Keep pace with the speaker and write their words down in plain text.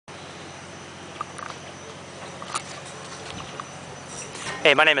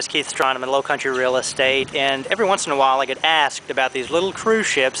Hey, my name is Keith Strawn. I'm in Low Country Real Estate, and every once in a while I get asked about these little cruise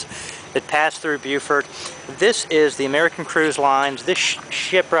ships that pass through Beaufort. This is the American Cruise Lines. This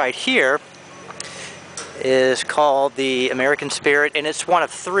ship right here is called the American Spirit, and it's one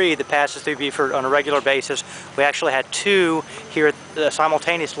of three that passes through Beaufort on a regular basis. We actually had two here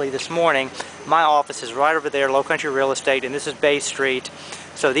simultaneously this morning. My office is right over there, Low Country Real Estate, and this is Bay Street.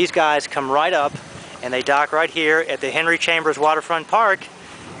 So these guys come right up and they dock right here at the Henry Chambers Waterfront Park,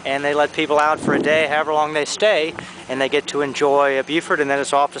 and they let people out for a day, however long they stay, and they get to enjoy Beaufort, and then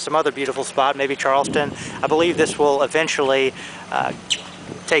it's off to some other beautiful spot, maybe Charleston. I believe this will eventually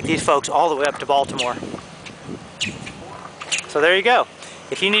take these folks all the way up to Baltimore. So there you go.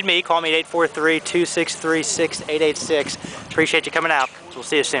 If you need me, call me at 843-263-6886. Appreciate you coming out. We'll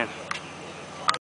see you soon.